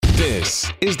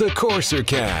This is the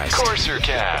CorserCast.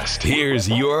 CorserCast. Here's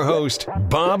your host,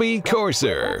 Bobby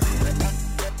Corser.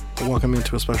 Welcome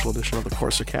into a special edition of the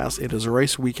CorserCast. It is a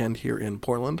race weekend here in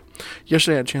Portland.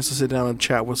 Yesterday I had a chance to sit down and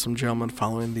chat with some gentlemen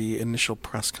following the initial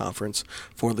press conference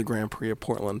for the Grand Prix of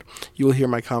Portland. You will hear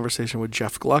my conversation with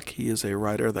Jeff Gluck. He is a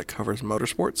writer that covers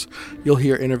motorsports. You'll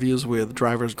hear interviews with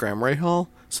drivers Graham Rahal,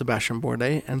 Sebastian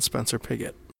Bourdais, and Spencer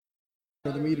Pigot.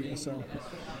 The media, so.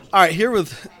 All right, here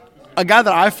with a guy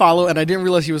that I follow, and I didn't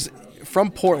realize he was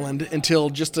from Portland until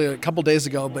just a couple days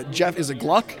ago, but Jeff is a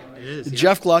Gluck. It is, yeah.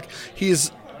 Jeff Gluck. He's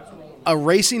a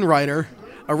racing writer,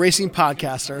 a racing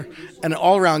podcaster, and an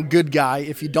all-around good guy.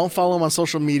 If you don't follow him on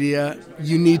social media,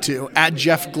 you need to, at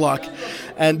Jeff Gluck.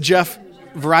 And Jeff,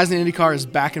 Verizon IndyCar is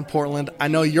back in Portland. I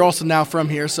know you're also now from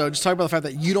here, so just talk about the fact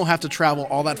that you don't have to travel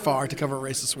all that far to cover a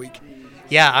race this week.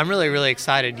 Yeah, I'm really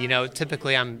excited. You know,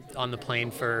 typically I'm on the plane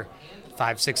for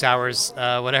 5-6 hours,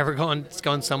 whatever, going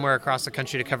somewhere across the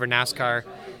country to cover NASCAR.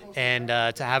 And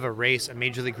to have a race, a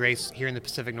major league race here in the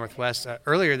Pacific Northwest.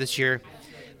 Earlier this year,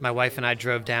 my wife and I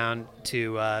drove down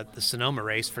to the Sonoma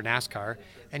race for NASCAR,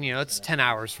 and, you know, it's 10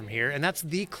 hours from here, and that's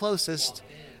the closest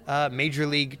major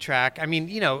league track. I mean,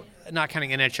 you know, not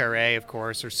counting NHRA, of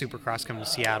course, or Supercross coming to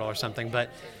Seattle or something, but,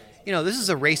 you know, this is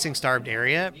a racing-starved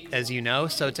area, as you know,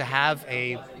 so to have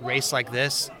a race like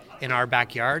this in our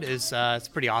backyard is it's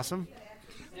pretty awesome.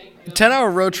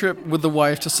 10-hour road trip with the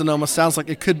wife to Sonoma sounds like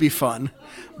it could be fun,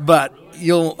 but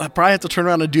you'll probably have to turn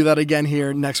around and do that again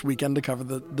here next weekend to cover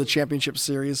the championship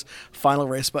series final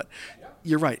race. But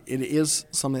you're right, it is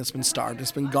something that's been starved.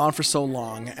 It's been gone for so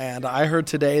long, and I heard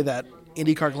today that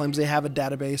IndyCar claims they have a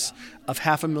database of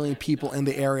 500,000 people in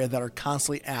the area that are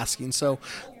constantly asking. So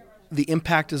the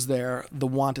impact is there, the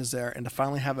want is there, and to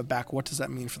finally have it back, what does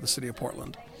that mean for the city of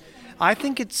Portland? I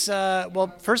think it's,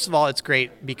 well, first of all, it's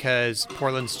great because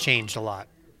Portland's changed a lot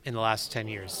in the last 10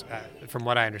 years, from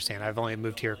what I understand. I've only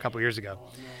moved here a couple years ago.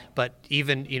 But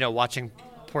even, you know, watching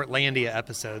Portlandia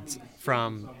episodes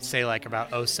from, say, like about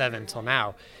 2007 till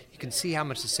now, you can see how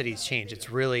much the city's changed.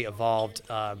 It's really evolved.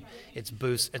 It's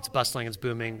bustling, it's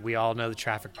booming. We all know the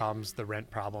traffic problems, the rent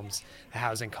problems, the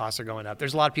housing costs are going up.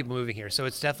 There's a lot of people moving here, so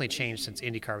it's definitely changed since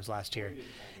IndyCar was last year.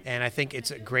 And I think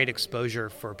it's a great exposure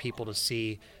for people to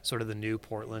see sort of the new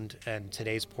Portland and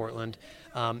today's Portland.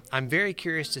 I'm very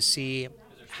curious to see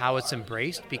how it's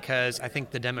embraced because I think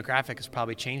the demographic has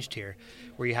probably changed here,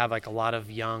 where you have like a lot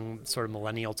of young sort of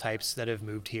millennial types that have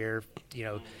moved here, you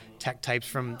know, tech types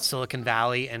from Silicon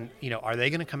Valley, and, you know, are they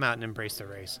going to come out and embrace the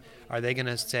race? Are they going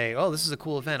to say, oh, this is a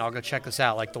cool event, I'll go check this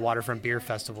out, like the Waterfront Beer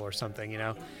Festival or something, you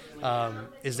know?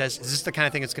 Is this the kind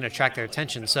of thing that's going to attract their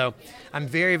attention? So I'm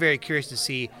very curious to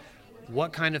see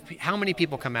how many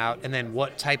people come out, and then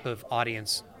what type of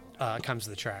audience comes to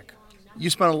the track. You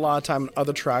spent a lot of time on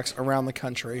other tracks around the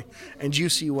country, and you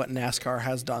see what NASCAR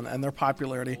has done and their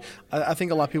popularity. I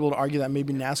think a lot of people would argue that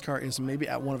maybe NASCAR is maybe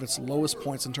at one of its lowest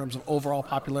points in terms of overall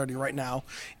popularity right now.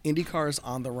 IndyCar is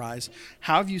on the rise.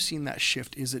 How have you seen that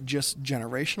shift? Is it just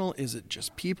generational? Is it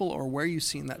just people? Or where are you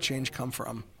seeing that change come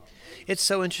from? It's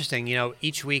so interesting. You know,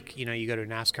 each week, you know, you go to a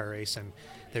NASCAR race, and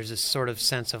there's this sort of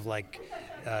sense of like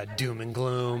doom and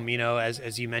gloom. You know,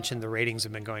 as you mentioned, the ratings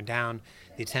have been going down,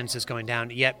 the attendance is going down,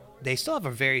 yet they still have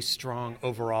a very strong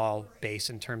overall base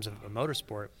in terms of a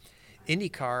motorsport.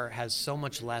 IndyCar has so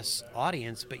much less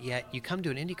audience, but yet you come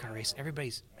to an IndyCar race,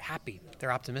 everybody's happy,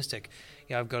 they're optimistic.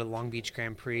 You know, I go to the Long Beach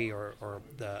Grand Prix or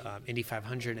the Indy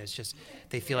 500, and it's just,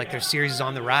 they feel like their series is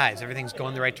on the rise, everything's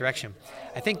going the right direction.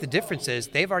 I think the difference is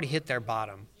they've already hit their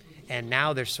bottom, and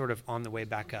now they're sort of on the way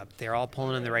back up. They're all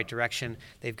pulling in the right direction.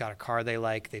 They've got a car they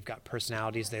like. They've got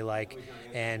personalities they like.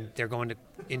 And they're going to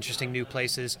interesting new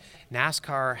places.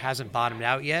 NASCAR hasn't bottomed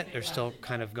out yet. They're still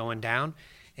kind of going down.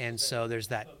 And so there's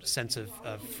that sense of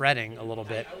fretting a little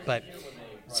bit. But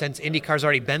since IndyCar's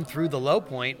already been through the low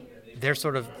point, they're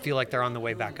sort of feel like they're on the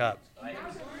way back up.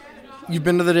 You've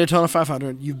been to the Daytona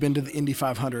 500. You've been to the Indy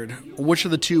 500. Which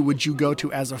of the two would you go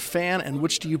to as a fan, and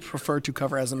which do you prefer to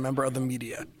cover as a member of the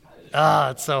media?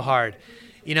 It's so hard.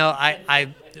 You know,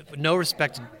 I no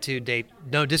disrespect to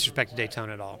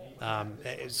Daytona at all.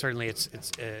 Certainly, it's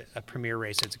a premier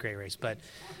race. It's a great race, but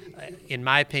in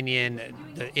my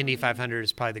opinion, the Indy 500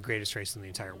 is probably the greatest race in the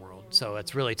entire world. So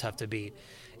it's really tough to beat.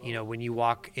 You know, when you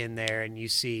walk in there and you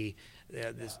see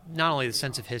not only the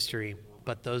sense of history,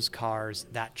 but those cars,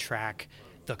 that track,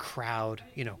 the crowd.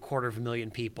 You know,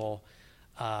 250,000 people.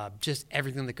 Just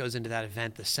everything that goes into that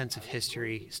event, the sense of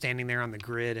history, standing there on the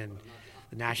grid and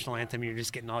the national anthem, you're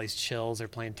just getting all these chills. They're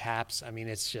playing taps. I mean,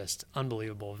 it's just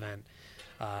unbelievable event.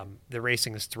 The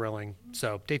racing is thrilling.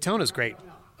 So Daytona's great.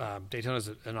 Daytona's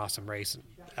an awesome race.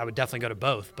 I would definitely go to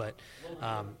both, but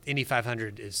Indy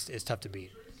 500 is tough to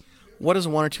beat. What is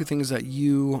one or two things that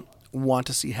you want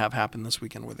to see have happen this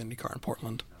weekend with IndyCar in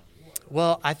Portland?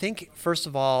 Well, I think, first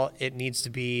of all, it needs to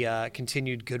be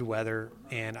continued good weather.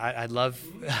 And I'd love,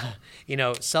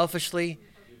 selfishly,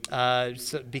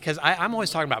 because I'm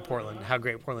always talking about Portland, how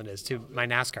great Portland is to my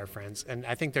NASCAR friends. And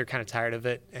I think they're kind of tired of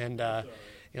it. And,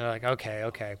 like,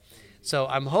 okay. So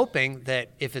I'm hoping that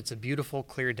if it's a beautiful,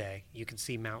 clear day, you can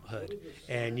see Mount Hood.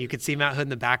 And you can see Mount Hood in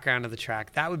the background of the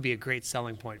track. That would be a great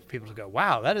selling point for people to go,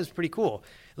 wow, that is pretty cool.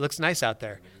 It looks nice out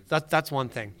there. That's one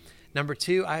thing. Number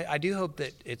two, I do hope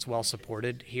that it's well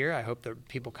supported here. I hope that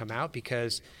people come out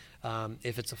because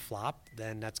if it's a flop,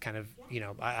 then that's kind of,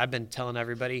 I've been telling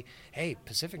everybody, hey,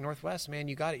 Pacific Northwest, man,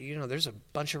 you got it. There's a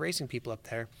bunch of racing people up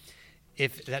there.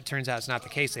 If that turns out it's not the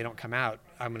case, they don't come out,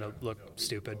 I'm going to look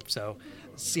stupid. So,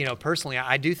 personally,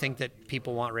 I do think that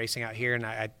people want racing out here, and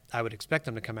I would expect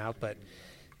them to come out, but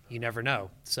you never know.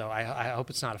 So I hope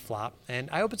it's not a flop. And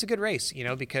I hope it's a good race,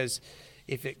 because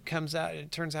if it turns out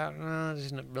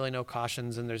there's really no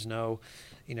cautions and there's no,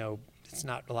 it's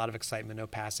not a lot of excitement, no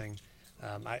passing.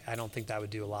 I don't think that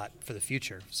would do a lot for the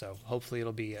future. So hopefully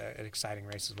it'll be an exciting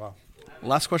race as well.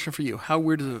 Last question for you. How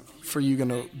weird is it for you going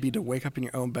to be to wake up in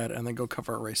your own bed and then go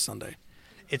cover a race Sunday?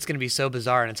 It's going to be so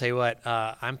bizarre. And I'll tell you what,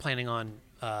 I'm planning on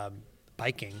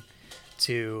biking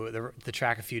to the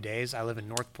track a few days. I live in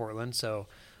North Portland, so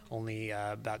only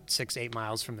about 6-8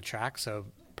 miles from the track. So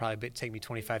probably take me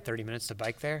 25-30 minutes to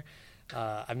bike there.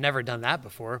 I've never done that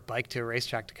before, bike to a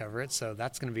racetrack to cover it. So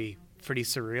that's going to be pretty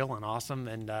surreal and awesome.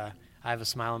 And I have a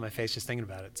smile on my face just thinking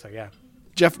about it. So, yeah.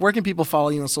 Jeff, where can people follow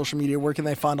you on social media? Where can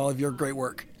they find all of your great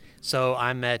work? So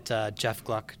I'm at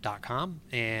jeffgluck.com,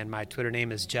 and my Twitter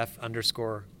name is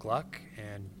Jeff_Gluck,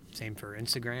 and same for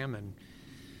Instagram and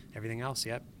everything else.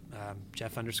 Yep,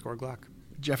 Jeff_Gluck.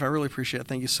 Jeff, I really appreciate it.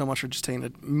 Thank you so much for just taking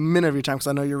a minute of your time because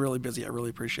I know you're really busy. I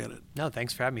really appreciate it. No,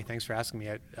 thanks for having me. Thanks for asking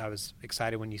me. I was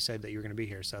excited when you said that you were going to be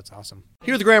here, so that's awesome.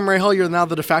 Here with Graham Rahal, you're now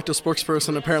the de facto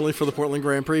spokesperson apparently for the Portland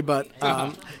Grand Prix, but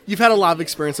you've had a lot of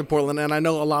experience in Portland, and I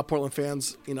know a lot of Portland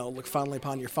fans, look fondly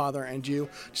upon your father and you.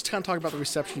 Just kind of talk about the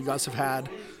reception you guys have had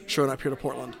showing up here to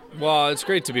Portland. Well, it's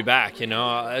great to be back,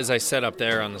 as I said up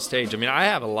there on the stage. I mean, I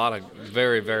have a lot of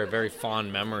very, very, very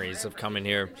fond memories of coming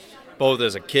here, both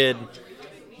as a kid,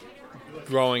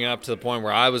 growing up to the point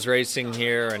where I was racing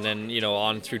here, and then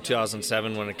on through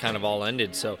 2007 when it kind of all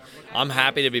ended. So I'm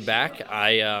happy to be back.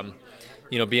 I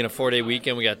being a 4-day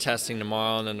weekend, we got testing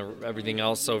tomorrow and then everything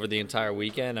else over the entire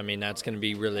weekend. I mean, that's going to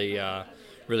be really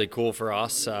really cool for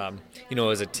us.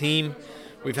 As a team,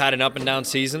 we've had an up and down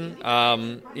season. A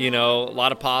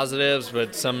lot of positives,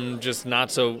 but some just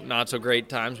not so great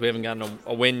times. We haven't gotten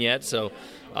a win yet, so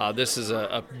this is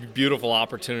a beautiful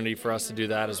opportunity for us to do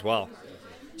that as well.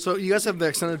 So you guys have the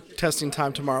extended testing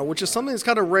time tomorrow, which is something that's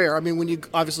kind of rare. I mean, when you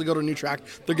obviously go to a new track,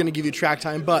 they're going to give you track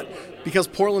time. But because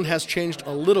Portland has changed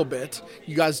a little bit,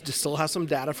 you guys still have some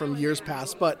data from years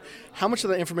past. But how much of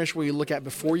that information will you look at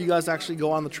before you guys actually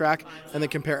go on the track and then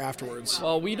compare afterwards?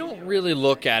 Well, we don't really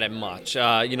look at it much.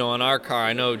 On our car,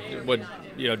 I know what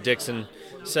Dixon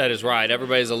said is right.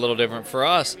 Everybody's a little different. For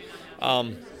us,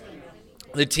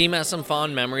 the team has some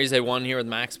fond memories. They won here with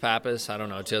Max Pappas,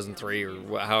 2003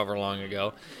 or however long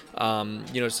ago.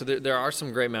 So there are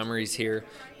some great memories here.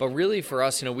 But really for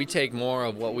us, we take more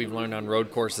of what we've learned on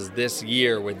road courses this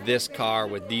year with this car,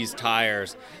 with these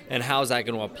tires, and how's that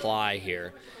going to apply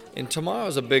here. And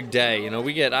tomorrow's a big day.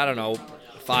 We get,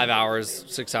 5 hours,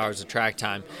 6 hours of track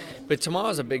time. But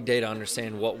tomorrow's a big day to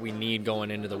understand what we need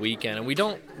going into the weekend. And we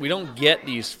don't get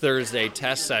these Thursday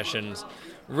test sessions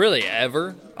really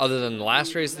ever, other than the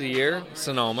last race of the year,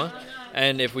 Sonoma,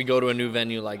 and if we go to a new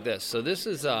venue like this. So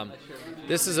it's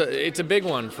a big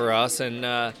one for us,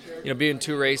 and being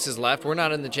 2 races left, we're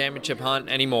not in the championship hunt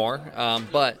anymore,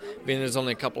 but being there's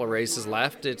only a couple of races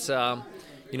left, it's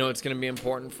it's going to be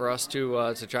important for us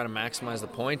to try to maximize the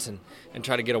points and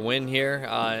try to get a win here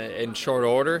in short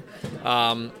order.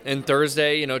 And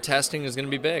Thursday, testing is going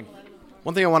to be big.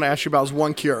 One thing I want to ask you about is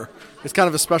One Cure. It's kind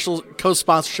of a special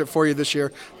co-sponsorship for you this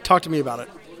year. Talk to me about it.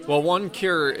 Well, One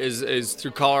Cure is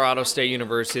through Colorado State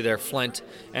University, their Flint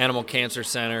Animal Cancer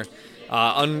Center.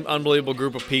 Unbelievable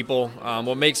group of people.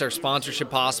 What makes our sponsorship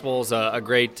possible is a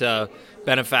great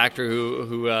benefactor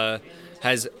who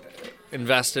has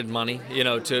invested money,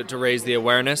 to raise the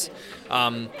awareness.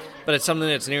 But it's something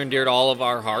that's near and dear to all of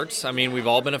our hearts. I mean, we've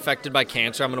all been affected by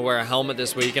cancer. I'm going to wear a helmet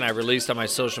this week, and I released on my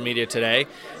social media today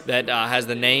that has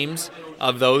the names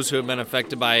of those who have been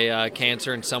affected by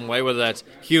cancer in some way, whether that's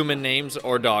human names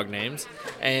or dog names.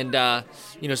 And,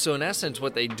 so in essence,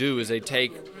 what they do is they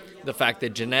take the fact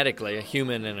that genetically a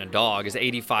human and a dog is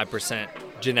 85%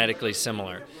 genetically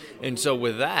similar. And so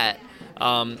with that,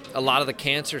 a lot of the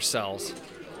cancer cells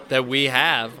that we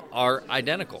have are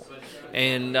identical.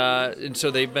 And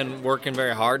so they've been working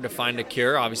very hard to find a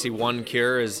cure. Obviously, one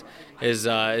cure is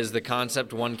the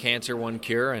concept, one cancer, one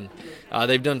cure. And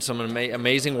they've done some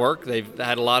amazing work. They've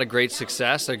had a lot of great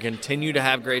success. They continue to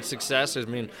have great success. There's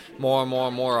been more and more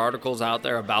and more articles out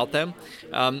there about them.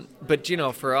 But,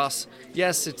 for us,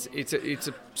 yes, it's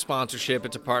a sponsorship,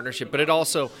 it's a partnership, but it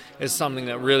also is something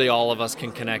that really all of us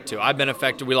can connect to. I've been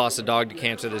affected. We lost a dog to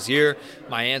cancer this year.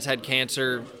 My aunt's had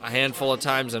cancer a handful of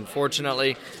times,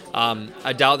 unfortunately.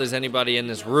 I doubt there's anybody in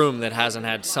this room that hasn't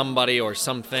had somebody or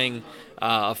something,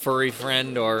 a furry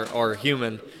friend or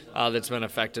human, that's been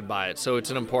affected by it. So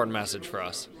it's an important message for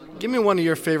us. Give me one of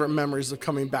your favorite memories of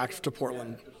coming back to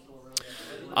Portland.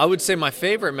 I would say my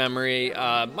favorite memory,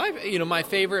 my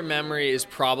favorite memory is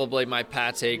probably my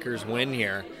Pat's Acres win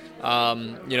here,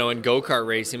 in go-kart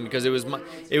racing, because it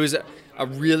was a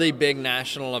really big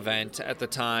national event at the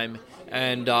time.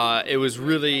 And it was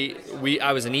really,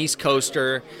 I was an East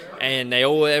Coaster, and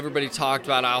everybody talked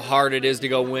about how hard it is to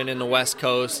go win in the West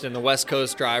Coast, and the West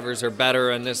Coast drivers are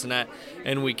better and this and that.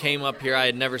 And we came up here, I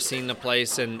had never seen the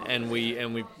place, and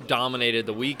we dominated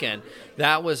the weekend.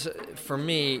 That was, for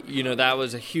me, that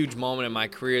was a huge moment in my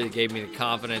career that gave me the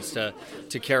confidence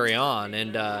to carry on.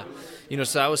 And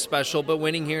so that was special. But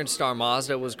winning here in Star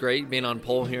Mazda was great. Being on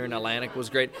pole here in Atlantic was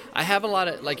great. I have a lot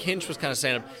of, like Hinch was kind of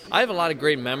saying, I have a lot of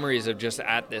great memories of just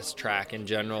at this track in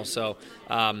general. So,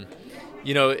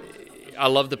 I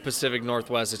love the Pacific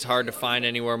Northwest. It's hard to find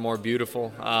anywhere more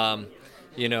beautiful,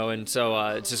 and so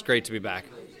it's just great to be back.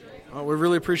 Well, we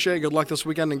really appreciate it. Good luck this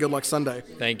weekend and good luck Sunday.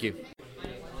 Thank you.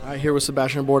 All right, here with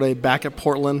Sebastian Bourdais back at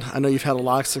Portland. I know you've had a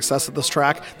lot of success at this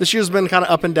track. This year's been kind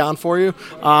of up and down for you.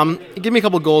 Give me a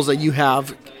couple of goals that you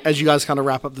have as you guys kind of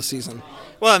wrap up the season.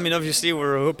 Well, obviously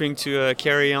we're hoping to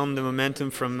carry on the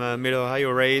momentum from Mid-Ohio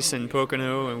race and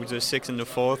Pocono, and with the 6th and the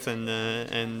 4th,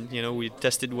 and we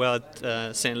tested well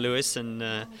at St. Louis,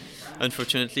 and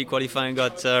unfortunately qualifying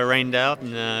got rained out,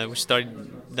 and we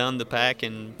started down the pack,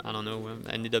 and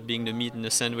ended up being the meat and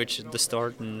the sandwich at the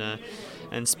start,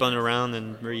 and spun around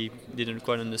and really didn't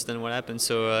quite understand what happened.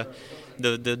 So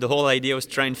the whole idea was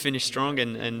try and finish strong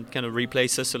and kind of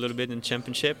replace us a little bit in the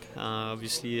championship.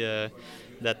 Obviously,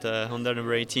 that Honda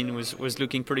number 18 was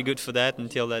looking pretty good for that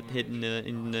until that hit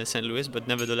in St. Louis. But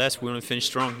nevertheless, we want to finish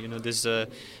strong. There's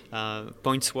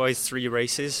points-wise 3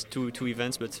 races, two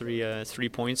events, but 3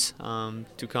 points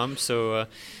to come. So.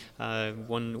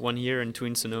 One here and 2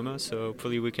 in Sonoma, so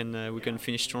hopefully we can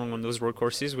finish strong on those road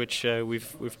courses, which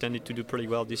we've tended to do pretty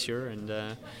well this year,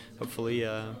 and hopefully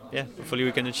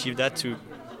we can achieve that to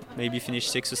maybe finish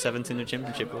 6th or 7th in the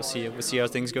championship. We'll see how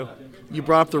things go. You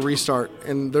brought up the restart,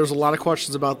 and there's a lot of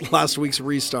questions about last week's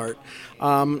restart,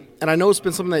 and I know it's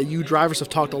been something that you drivers have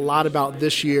talked a lot about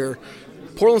this year.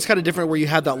 Portland's kind of different where you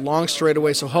had that long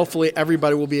straightaway, so hopefully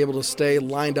everybody will be able to stay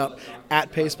lined up at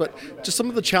pace. But just some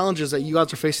of the challenges that you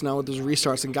guys are facing now with those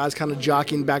restarts and guys kind of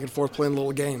jockeying back and forth playing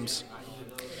little games.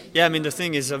 Yeah, the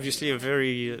thing is obviously a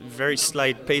very, very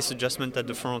slight pace adjustment at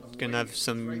the front can have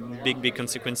some big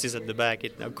consequences at the back.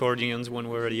 It accordions one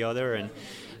way or the other, and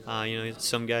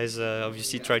some guys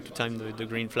obviously try to time the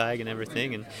green flag and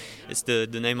everything, and it's the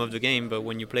name of the game. But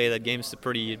when you play that game, it's a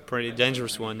pretty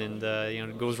dangerous one, and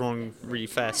it goes wrong really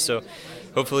fast. So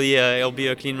hopefully it'll be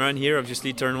a clean run here.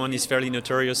 Obviously, turn 1 is fairly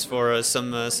notorious for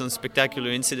some spectacular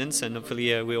incidents, and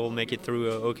hopefully we all make it through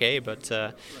okay. But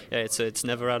it's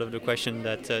never out of the question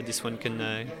that this one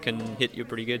can hit you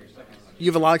pretty good. You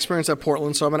have a lot of experience at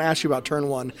Portland, so I'm going to ask you about turn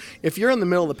 1. If you're in the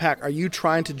middle of the pack, are you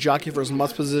trying to jockey for as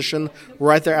much position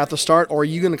right there at the start, or are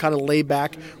you going to kind of lay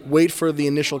back, wait for the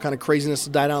initial kind of craziness to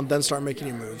die down, then start making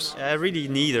your moves? Really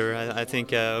neither. I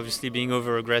think obviously being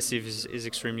over-aggressive is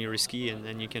extremely risky,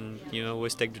 and you can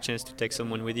always take the chance to take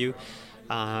someone with you.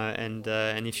 And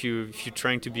if you're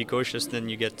trying to be cautious, then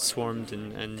you get swarmed,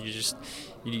 and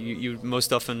you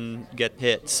most often get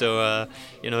hit. So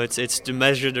it's the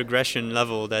measured aggression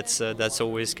level that's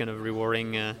always kind of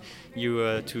rewarding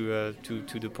you to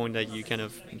the point that you kind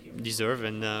of deserve,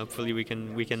 and hopefully we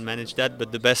can manage that.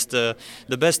 But the best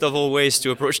of all ways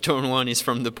to approach turn 1 is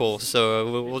from the pole.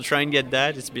 So we'll try and get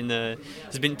that. It's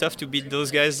been tough to beat those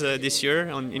guys this year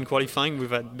in qualifying.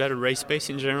 We've had better race pace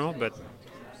in general, but.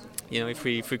 If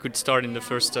we could start in the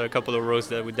first couple of rows,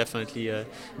 that would definitely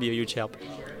be a huge help.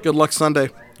 Good luck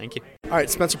Sunday. Thank you. All right,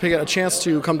 Spencer Pigot, a chance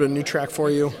to come to a new track for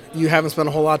you. You haven't spent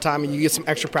a whole lot of time, and you get some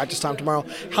extra practice time tomorrow.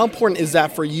 How important is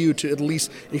that for you to at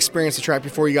least experience the track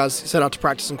before you guys set out to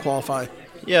practice and qualify?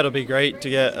 Yeah, it'll be great to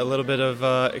get a little bit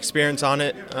of experience on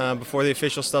it before the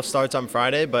official stuff starts on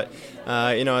Friday. But,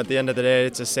 at the end of the day,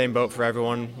 it's the same boat for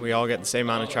everyone. We all get the same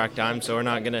amount of track time, so we're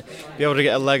not going to be able to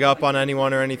get a leg up on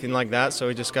anyone or anything like that. So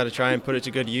we just got to try and put it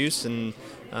to good use. And,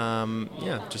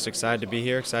 just excited to be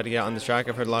here, excited to get on the track.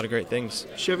 I've heard a lot of great things.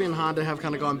 Chevy and Honda have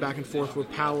kind of gone back and forth with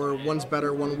power. One's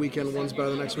better one weekend, one's better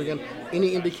the next weekend.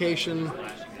 Any indication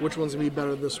which one's going to be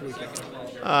better this weekend?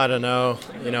 I don't know.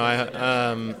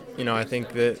 I think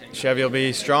that Chevy will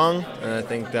be strong, and I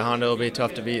think the Honda will be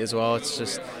tough to beat as well. It's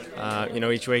just,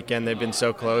 each weekend they've been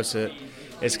so close.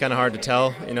 It's kind of hard to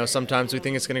tell. Sometimes we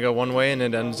think it's going to go one way and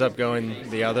it ends up going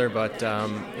the other. But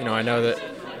I know that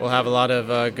we'll have a lot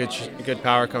of good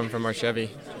power coming from our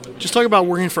Chevy. Just talk about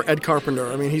working for Ed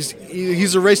Carpenter. I mean,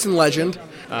 he's a racing legend.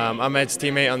 I'm Ed's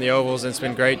teammate on the ovals, and it's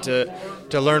been great to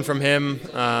learn from him.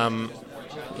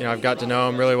 I've got to know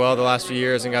him really well the last few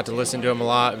years and got to listen to him a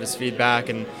lot of his feedback,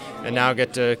 and now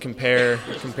get to compare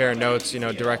notes,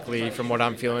 directly from what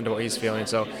I'm feeling to what he's feeling.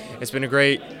 So it's been a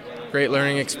great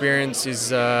learning experience.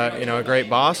 He's a great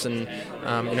boss, and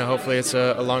hopefully it's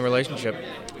a long relationship.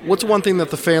 What's one thing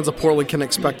that the fans of Portland can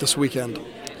expect this weekend?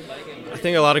 I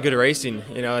think a lot of good racing.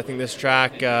 I think this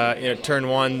track, turn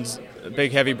one's a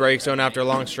big heavy break zone after a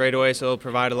long straightaway, so it'll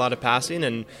provide a lot of passing.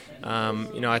 And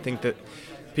I think that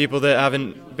people that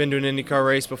haven't been to an IndyCar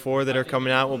race before that are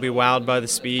coming out will be wowed by the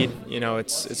speed.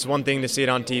 It's one thing to see it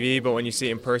on TV, but when you see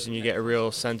it in person, you get a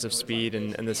real sense of speed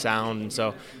and the sound. And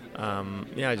so,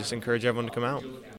 I just encourage everyone to come out.